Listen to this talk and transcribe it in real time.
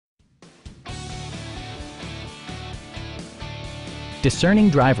Discerning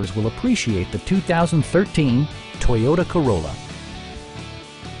drivers will appreciate the 2013 Toyota Corolla.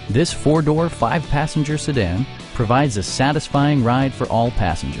 This four-door, five-passenger sedan provides a satisfying ride for all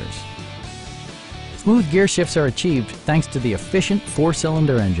passengers. Smooth gear shifts are achieved thanks to the efficient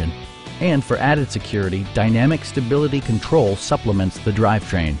four-cylinder engine. And for added security, dynamic stability control supplements the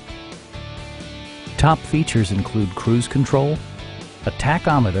drivetrain. Top features include cruise control, a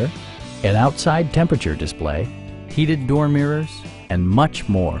tachometer, an outside temperature display, heated door mirrors, and much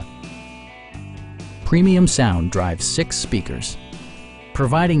more. Premium sound drives 6 speakers,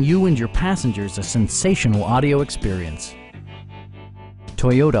 providing you and your passengers a sensational audio experience.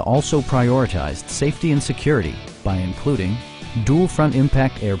 Toyota also prioritized safety and security by including dual front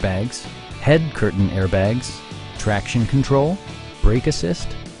impact airbags, head curtain airbags, traction control, brake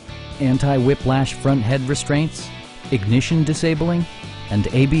assist, anti-whiplash front head restraints, ignition disabling, and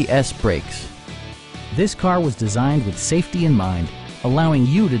ABS brakes. This car was designed with safety in mind, allowing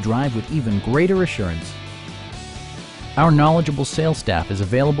you to drive with even greater assurance. Our knowledgeable sales staff is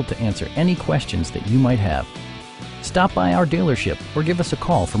available to answer any questions that you might have. Stop by our dealership or give us a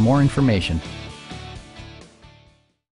call for more information.